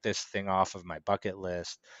check this thing off of my bucket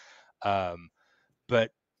list. Um,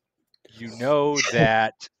 but you know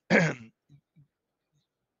that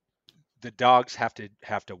the dogs have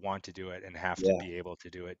to want to do it and have to Yeah, be able to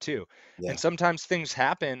do it too. And yeah, sometimes things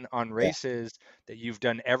happen on yeah, races that you've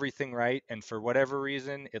done everything right, and for whatever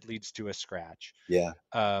reason, it leads to a scratch. yeah.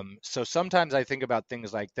 So sometimes I think about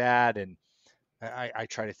things like that, and I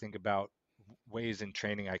try to think about ways in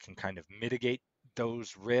training I can kind of mitigate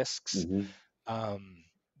those risks. Hmm. Um,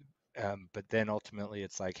 but then ultimately,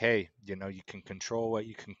 it's like, hey, you can control what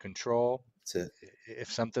you can control. That's it.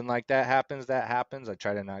 If something like that happens, that happens. I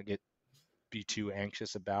try to not be too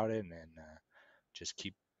anxious about it, and just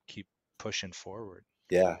keep pushing forward.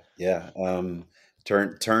 Yeah, yeah.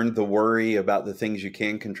 Turn the worry about the things you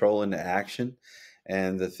can control into action,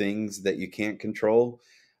 and the things that you can't control,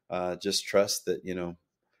 just trust that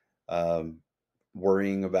um,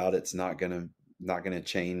 worrying about it's not gonna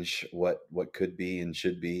change what could be and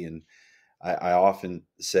should be. And I often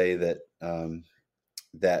say that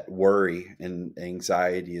that worry and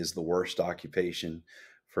anxiety is the worst occupation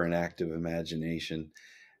for an active imagination.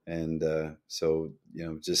 And so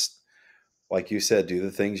just like you said, do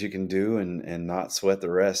the things you can do and not sweat the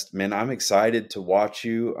rest. Man, I'm excited to watch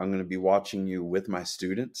you. I'm going to be watching you with my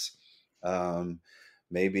students. Um,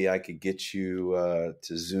 Maybe I could get you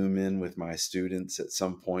to zoom in with my students at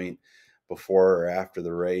some point before or after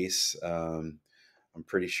the race. I'm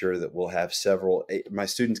pretty sure that we'll have several. My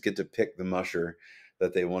students get to pick the musher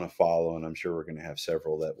that they want to follow, and I'm sure we're going to have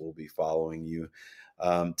several that will be following you.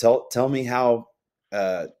 Tell me how.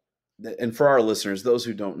 Uh, and for our listeners, those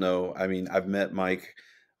who don't know, I mean, I've met Mike.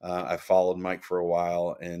 I've followed Mike for a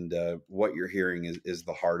while, and what you're hearing is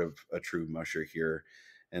the heart of a true musher here.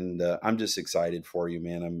 And I'm just excited for you,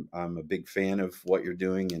 man. I'm a big fan of what you're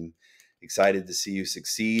doing, and excited to see you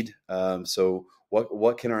succeed. So,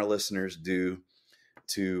 what can our listeners do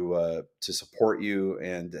to support you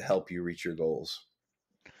and to help you reach your goals?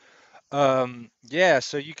 Yeah,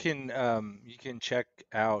 so you can check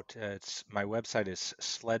out it's my website is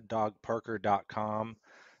sleddogparker.com.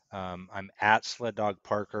 I'm at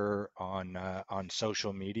sleddogparker on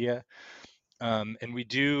social media. And we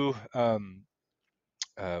do on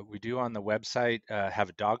the website have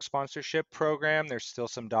a dog sponsorship program. There's still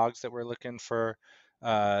some dogs that we're looking for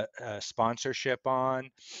sponsorship on.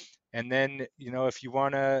 And then, if you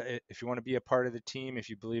wanna be a part of the team, if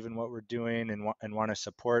you believe in what we're doing and want to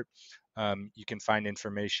support, you can find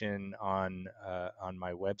information on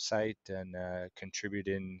my website and contribute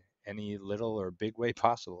in any little or big way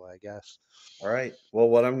possible, I guess. All right. Well,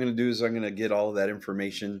 what I'm going to do is I'm going to get all of that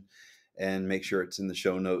information and make sure it's in the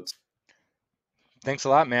show notes. Thanks a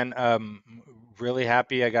lot, man. Really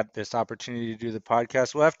happy I got this opportunity to do the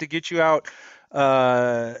podcast. We'll have to get you out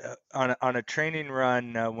on a training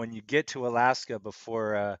run when you get to Alaska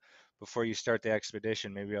before you start the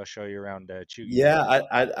expedition. Maybe I'll show you around Chugi. Yeah,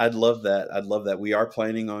 I'd love that. I'd love that. We are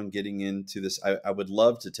planning on getting into this. I would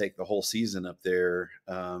love to take the whole season up there,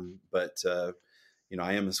 but I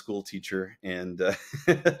am a school teacher, and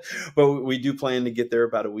but we do plan to get there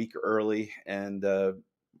about a week early, and we're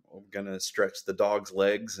gonna stretch the dog's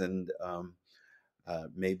legs and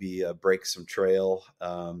maybe break some trail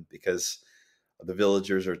because the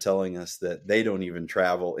villagers are telling us that they don't even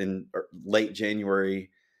travel in late January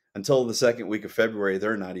until the second week of February.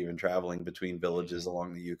 They're not even traveling between villages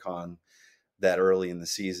along the Yukon that early in the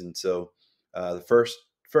season. So the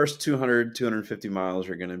first 250 miles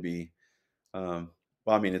are going to be,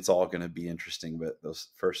 well, I mean, it's all going to be interesting, but those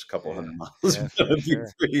first couple Yeah, hundred miles yeah, are for going to be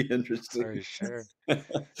sure, pretty interesting. for sure.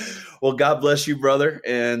 Well, God bless you, brother,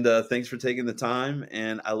 and thanks for taking the time.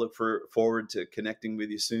 And I look forward to connecting with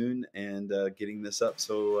you soon and getting this up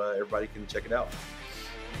so everybody can check it out.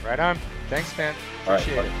 Right on. Thanks, man. All right,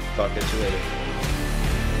 Appreciate it. talk at you later.